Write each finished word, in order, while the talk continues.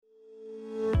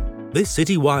This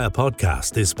CityWire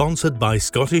podcast is sponsored by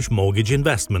Scottish Mortgage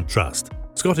Investment Trust.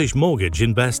 Scottish Mortgage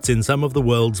invests in some of the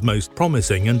world's most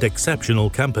promising and exceptional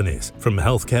companies, from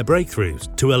healthcare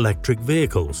breakthroughs to electric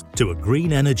vehicles to a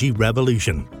green energy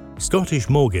revolution. Scottish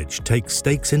Mortgage takes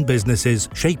stakes in businesses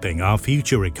shaping our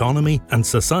future economy and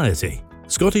society.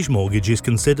 Scottish Mortgage is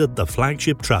considered the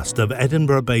flagship trust of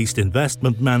Edinburgh-based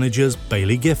investment managers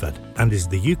Baillie Gifford and is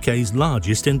the UK's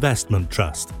largest investment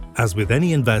trust. As with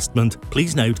any investment,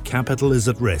 please note capital is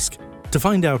at risk. To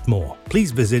find out more,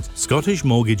 please visit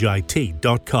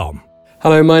scottishmortgageit.com.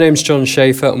 Hello, my name's John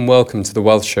Schaefer and welcome to the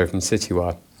Wealth Show from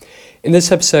CityWire. In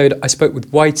this episode, I spoke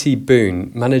with YT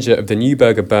Boon, manager of the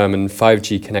Neuberger Berman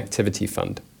 5G Connectivity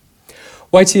Fund.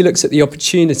 YT looks at the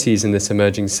opportunities in this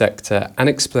emerging sector and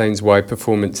explains why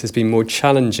performance has been more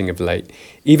challenging of late,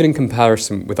 even in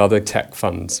comparison with other tech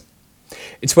funds.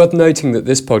 It's worth noting that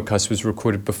this podcast was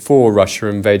recorded before Russia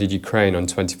invaded Ukraine on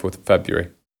 24th of February.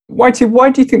 YT,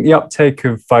 why do you think the uptake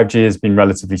of 5G has been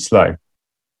relatively slow?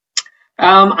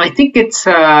 I think it's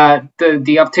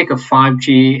the uptake of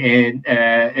 5G,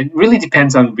 it really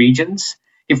depends on regions.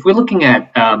 If we're looking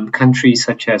at countries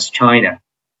such as China,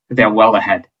 they're well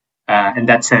ahead. In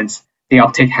that sense, the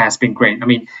uptake has been great. I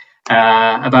mean,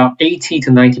 about 80 to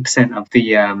 90% of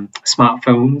the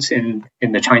smartphones in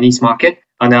the Chinese market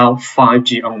are now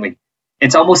 5G only.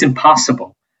 It's almost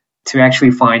impossible to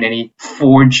actually find any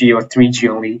 4G or 3G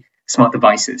only smart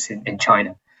devices in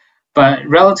China. But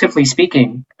relatively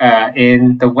speaking,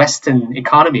 in the Western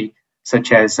economy,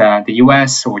 such as the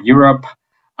US or Europe,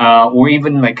 or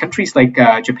even like countries like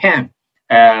Japan,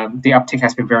 the uptake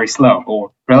has been very slow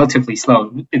or relatively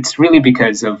slow. It's really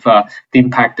because of the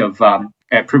impact of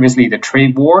previously the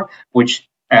trade war, which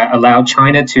allowed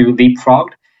China to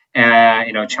leapfrog.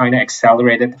 China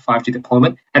accelerated the 5G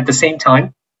deployment. At the same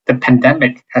time, the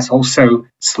pandemic has also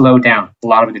slowed down a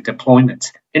lot of the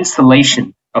deployments.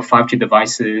 Installation of 5G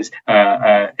devices,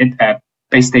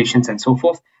 base stations, and so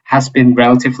forth has been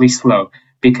relatively slow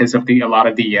because of a lot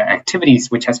of the activities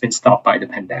which has been stopped by the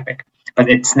pandemic. But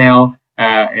it's now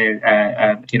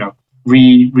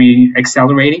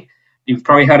re-accelerating. You've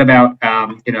probably heard about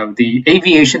the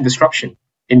aviation disruption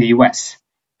in the US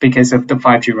because of the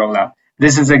 5G rollout.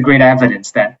 This is a great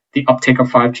evidence that the uptake of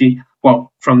 5G,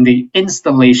 from the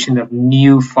installation of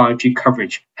new 5G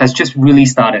coverage, has just really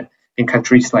started in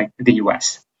countries like the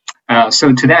US.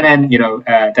 So to that end,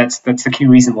 that's the key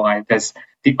reason why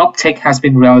the uptake has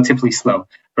been relatively slow,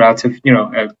 relative,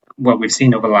 what we've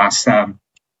seen over the last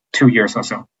 2 years or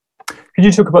so. Could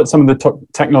you talk about some of the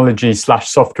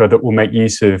technology/software that will make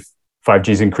use of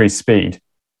 5G's increased speed?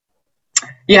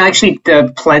 Yeah, actually,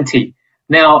 plenty.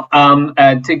 Now,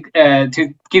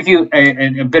 to give you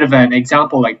a bit of an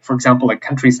example, for example,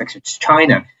 countries such as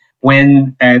China,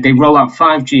 when they roll out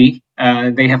 5G,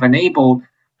 they have enabled,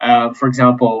 for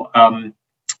example,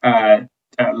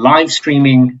 live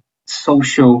streaming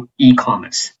social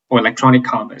e-commerce or electronic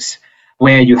commerce,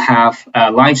 where you have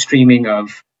live streaming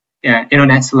of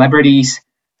internet celebrities,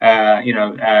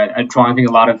 driving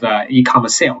a lot of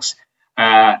e-commerce sales,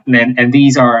 and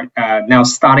these are now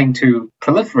starting to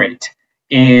proliferate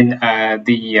in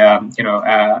the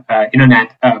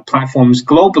internet platforms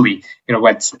globally.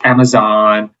 Whether it's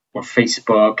Amazon or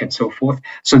Facebook and so forth.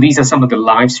 So these are some of the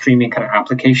live streaming kind of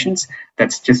applications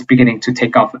that's just beginning to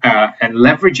take off and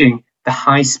leveraging the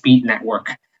high-speed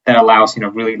network that allows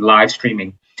really live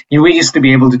streaming. You used to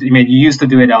be able to. You used to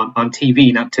do it on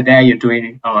TV. Now today you're doing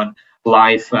it on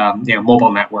live,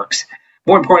 mobile networks.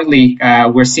 More importantly,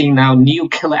 we're seeing now new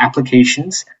killer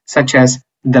applications such as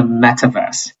the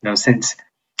metaverse. Since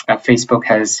Facebook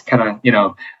has kind of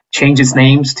changed its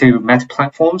names to Meta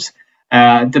platforms,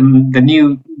 the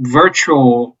new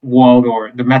virtual world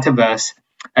or the metaverse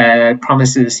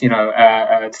promises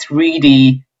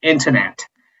 3D internet,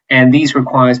 and these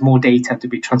requires more data to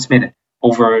be transmitted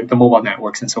over the mobile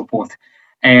networks and so forth.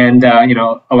 And,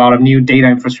 a lot of new data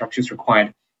infrastructure is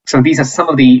required. So these are some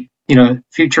of the,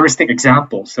 futuristic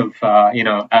examples of,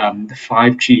 the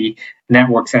 5G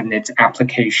networks and its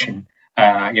application,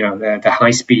 the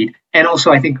high speed. And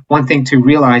also, I think one thing to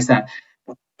realize that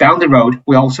down the road,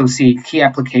 we also see key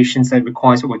applications that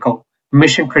requires what we call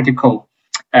mission critical,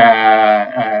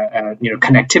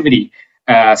 connectivity,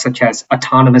 such as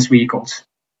autonomous vehicles,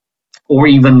 or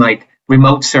even like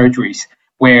remote surgeries,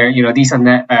 where these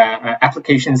are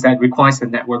applications that requires the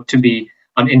network to be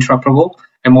uninterruptible,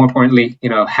 and more importantly,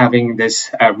 having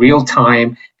this real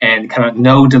time and kind of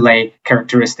no delay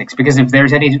characteristics. Because if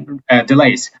there's any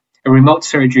delays, a remote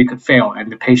surgery could fail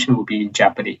and the patient will be in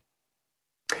jeopardy.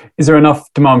 Is there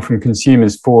enough demand from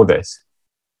consumers for this?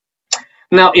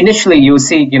 Now, initially, you'll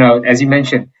see, as you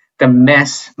mentioned, the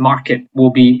mass market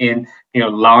will be in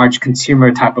large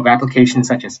consumer type of applications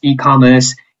such as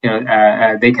e-commerce.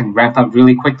 They can ramp up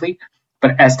really quickly.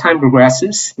 But as time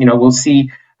progresses, we'll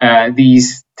see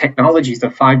these technologies, the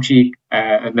 5G,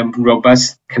 the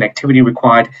robust connectivity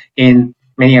required in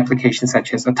many applications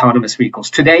such as autonomous vehicles.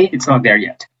 Today, it's not there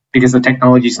yet because the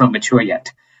technology is not mature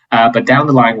yet. But down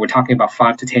the line, we're talking about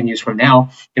 5 to 10 years from now.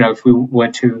 If we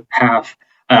were to have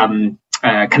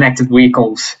connected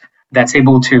vehicles that's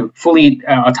able to fully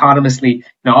autonomously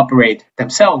operate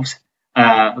themselves,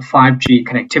 5G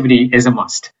connectivity is a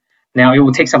must. Now, it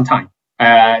will take some time.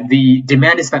 The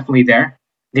demand is definitely there.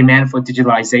 Demand for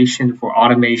digitalization, for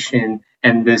automation,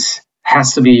 and this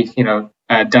has to be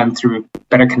done through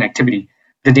better connectivity.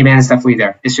 The demand is definitely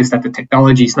there. It's just that the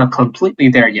technology is not completely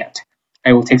there yet.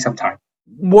 It will take some time.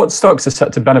 What stocks are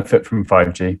set to benefit from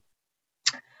 5G?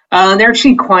 There are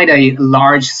actually quite a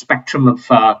large spectrum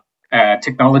of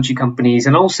technology companies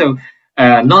and also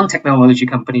non-technology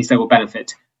companies that will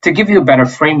benefit. To give you a better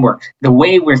framework, the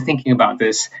way we're thinking about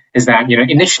this is that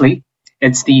initially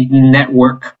it's the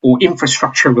network or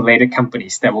infrastructure related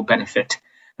companies that will benefit.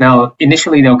 Now,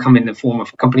 initially they'll come in the form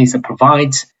of companies that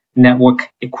provides network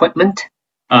equipment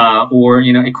or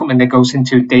equipment that goes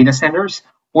into data centers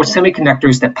or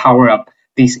semiconductors that power up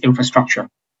these infrastructure,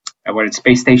 whether it's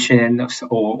space stations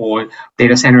or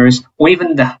data centers, or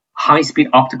even the high-speed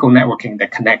optical networking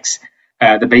that connects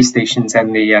the base stations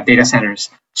and the data centers.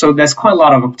 So there's quite a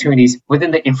lot of opportunities within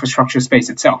the infrastructure space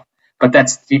itself, but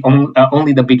that's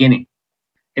only the beginning.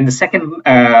 In the second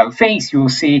phase, you will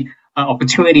see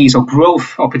opportunities or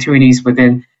growth opportunities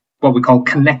within what we call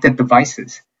connected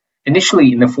devices,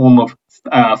 initially in the form of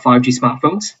 5G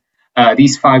smartphones.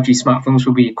 These 5G smartphones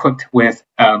will be equipped with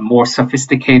more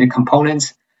sophisticated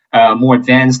components, more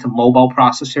advanced mobile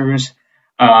processors,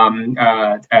 and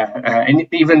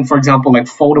even, for example, like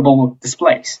foldable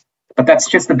displays. But that's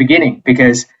just the beginning,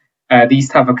 because these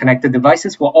type of connected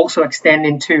devices will also extend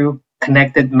into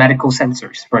connected medical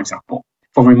sensors, for example,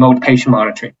 for remote patient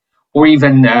monitoring, or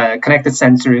even connected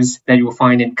sensors that you will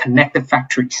find in connected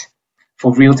factories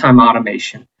for real-time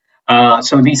automation.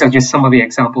 So these are just some of the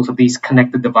examples of these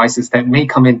connected devices that may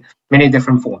come in many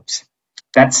different forms.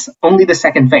 That's only the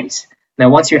second phase. Now,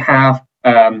 once you have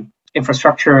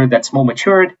infrastructure that's more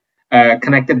matured,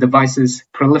 connected devices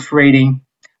proliferating,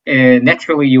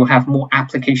 naturally you have more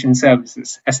application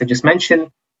services. As I just mentioned,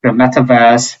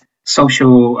 metaverse,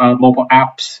 social mobile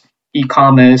apps,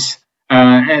 e-commerce,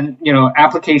 and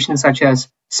applications such as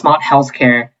smart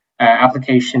healthcare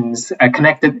applications,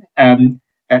 connected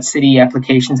city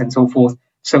applications, and so forth.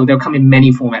 So they'll come in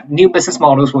many formats. New business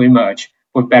models will emerge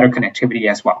with better connectivity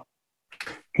as well.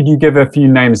 Could you give a few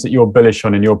names that you're bullish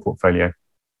on in your portfolio?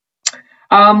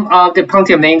 There are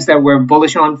plenty of names that we're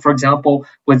bullish on. For example,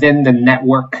 within the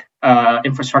network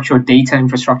infrastructure or data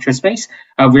infrastructure space,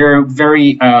 we're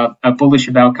very bullish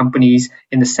about companies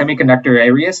in the semiconductor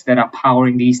areas that are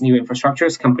powering these new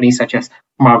infrastructures, companies such as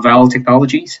Marvell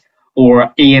Technologies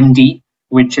or AMD,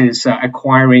 which is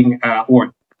acquiring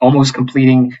or almost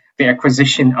completing the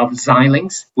acquisition of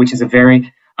Xilinx, which is a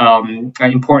very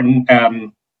important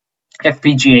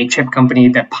FPGA chip company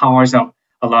that powers up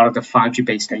a lot of the 5G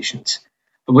base stations.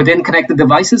 Within connected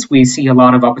devices, we see a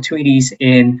lot of opportunities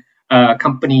in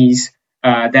companies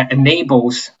that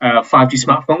enables 5G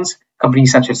smartphones,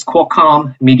 companies such as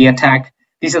Qualcomm, MediaTek.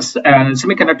 These are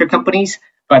semiconductor companies,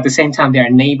 but at the same time, they're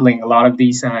enabling a lot of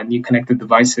these new connected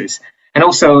devices. And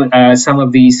also some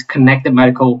of these connected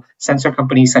medical sensor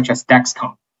companies such as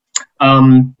Dexcom.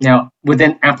 Now,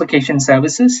 within application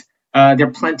services, there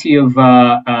are plenty of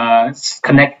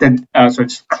connected,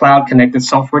 cloud-connected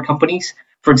software companies.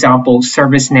 For example,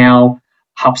 ServiceNow,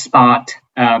 HubSpot,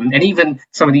 and even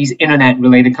some of these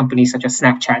internet-related companies such as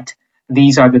Snapchat.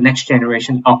 These are the next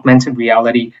generation augmented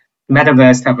reality,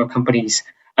 metaverse type of companies.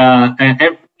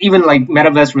 And even like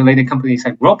metaverse-related companies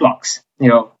like Roblox,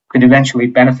 could eventually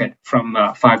benefit from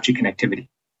 5G connectivity.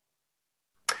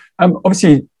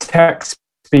 Obviously, tech's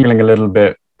feeling a little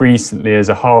bit recently as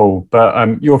a whole,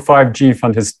 but your 5G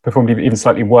fund has performed even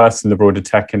slightly worse than the broader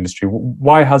tech industry.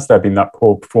 Why has there been that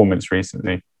poor performance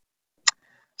recently?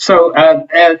 So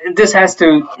this has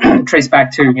to trace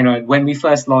back to when we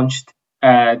first launched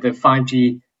the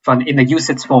 5G fund in the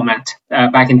UCITS format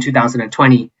back in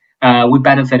 2020. We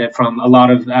benefited from a lot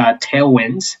of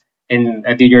tailwinds in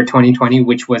the year 2020,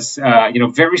 which was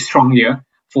very strong year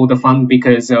for the fund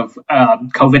because of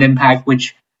COVID impact,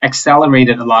 which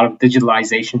accelerated a lot of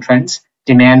digitalization trends,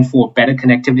 demand for better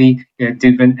connectivity,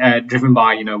 driven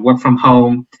by work from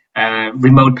home,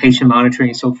 remote patient monitoring,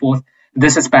 and so forth.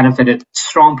 This has benefited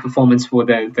strong performance for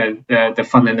the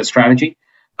fund and the strategy.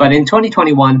 But in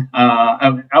 2021,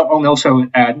 and also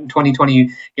 2020,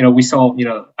 we saw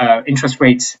interest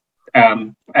rates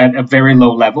at a very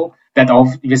low level that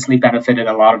obviously benefited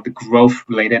a lot of the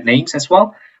growth-related names as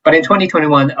well. But in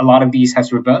 2021, a lot of these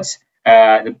has reversed.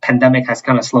 The pandemic has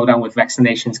kind of slowed down with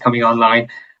vaccinations coming online,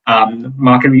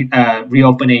 market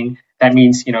reopening. That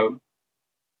means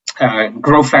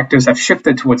growth factors have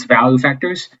shifted towards value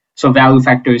factors. So value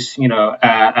factors,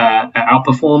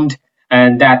 outperformed,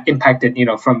 and that impacted,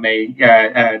 from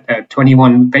a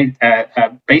 21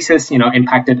 basis,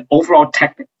 impacted overall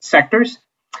tech sectors.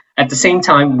 At the same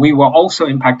time, we were also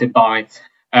impacted by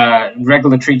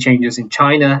regulatory changes in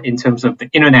China in terms of the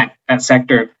internet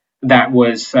sector that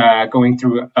was going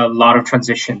through a lot of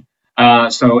transition.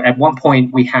 So at one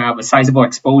point, we have a sizable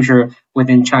exposure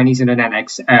within Chinese internet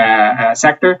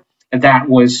sector that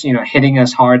was, hitting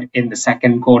us hard in the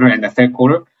second quarter and the third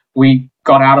quarter. We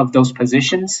got out of those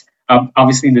positions.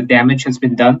 Obviously, the damage has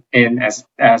been done as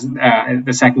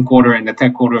the second quarter and the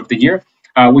third quarter of the year.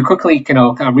 We quickly kind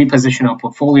of reposition our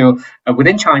portfolio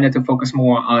within China to focus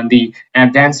more on the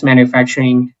advanced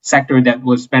manufacturing sector that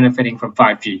was benefiting from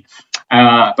 5G.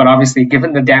 But obviously,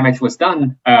 given the damage was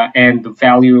done and the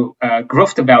value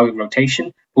growth to value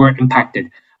rotation were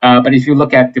impacted. But if you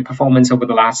look at the performance over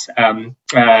the last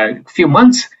few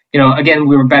months, again,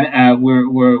 we're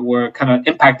kind of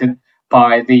impacted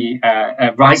by the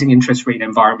rising interest rate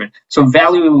environment. So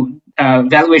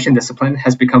valuation discipline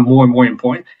has become more and more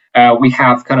important. We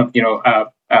have kind of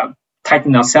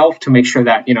tightened ourselves to make sure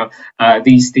that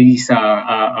these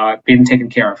are being taken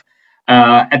care of.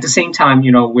 At the same time,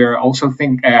 we're also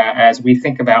as we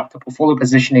think about the portfolio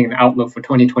positioning and outlook for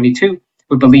 2022,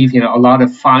 we believe a lot of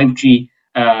 5G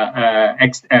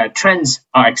trends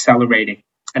are accelerating.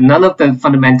 And none of the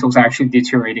fundamentals are actually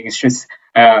deteriorating. It's just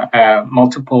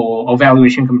multiple or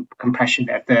valuation compression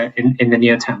in the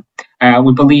near term.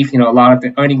 We believe a lot of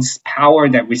the earnings power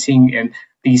that we're seeing in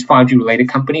these 5G related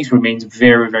companies remains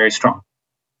very, very strong.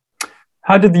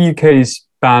 How did the UK's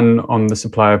ban on the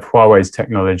supply of Huawei's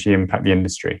technology impact the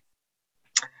industry?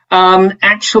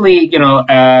 Actually,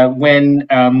 when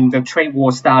the trade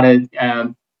war started,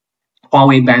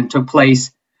 Huawei ban took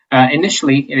place.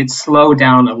 Initially, it slowed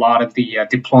down a lot of the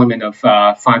deployment of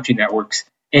 5G networks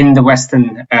in the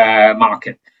Western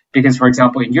market. Because, for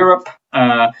example, in Europe,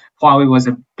 Huawei was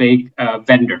a big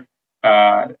vendor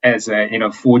as a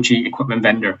 4G equipment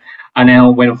vendor. And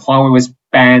now when Huawei was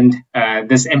banned,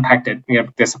 this impacted,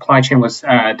 the supply chain was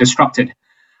disrupted.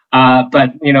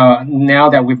 But, now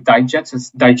that we've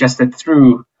digested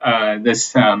through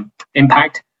this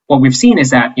impact, what we've seen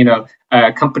is that,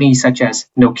 companies such as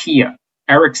Nokia,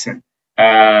 Ericsson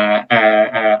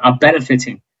are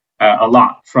benefiting a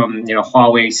lot from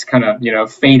Huawei's kind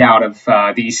of fade out of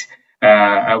these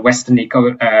Western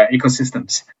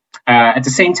ecosystems. At the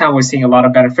same time, we're seeing a lot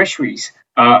of beneficiaries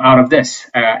out of this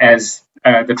as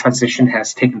the transition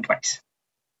has taken place.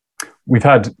 We've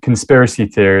had conspiracy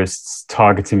theorists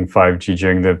targeting 5G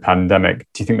during the pandemic.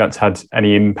 Do you think that's had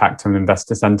any impact on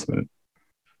investor sentiment?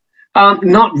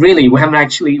 Not really. We haven't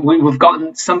actually. We've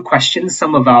gotten some questions.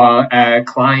 Some of our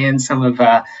clients,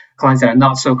 clients that are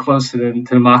not so close to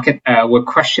the market, were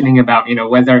questioning about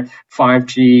whether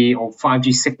 5G or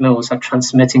 5G signals are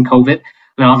transmitting COVID.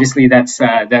 And obviously, that's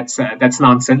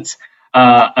nonsense.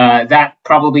 That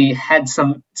probably had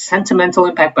some sentimental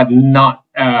impact, but not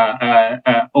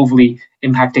overly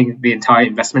impacting the entire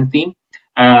investment theme.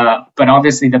 But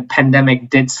obviously, the pandemic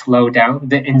did slow down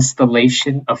the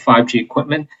installation of 5G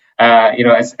equipment.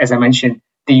 As I mentioned,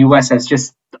 the US has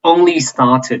just only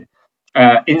started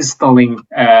installing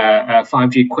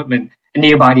 5G equipment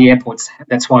nearby the airports.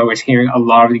 That's why we're hearing a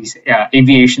lot of these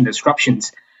aviation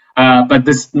disruptions. But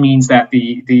this means that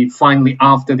the finally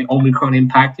after the Omicron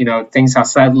impact, things are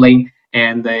settling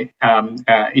and the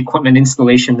equipment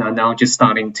installation are now just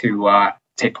starting to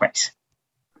take place.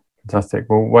 Fantastic.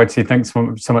 Well, YT, thanks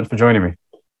so much for joining me.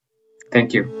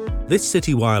 Thank you. This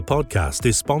Citywire podcast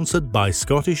is sponsored by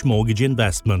Scottish Mortgage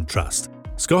Investment Trust.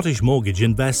 Scottish Mortgage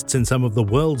invests in some of the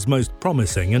world's most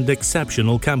promising and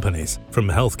exceptional companies, from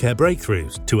healthcare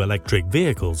breakthroughs to electric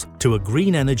vehicles to a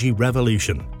green energy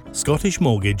revolution. Scottish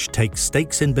Mortgage takes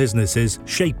stakes in businesses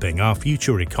shaping our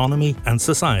future economy and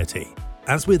society.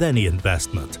 As with any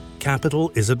investment,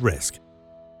 capital is at risk.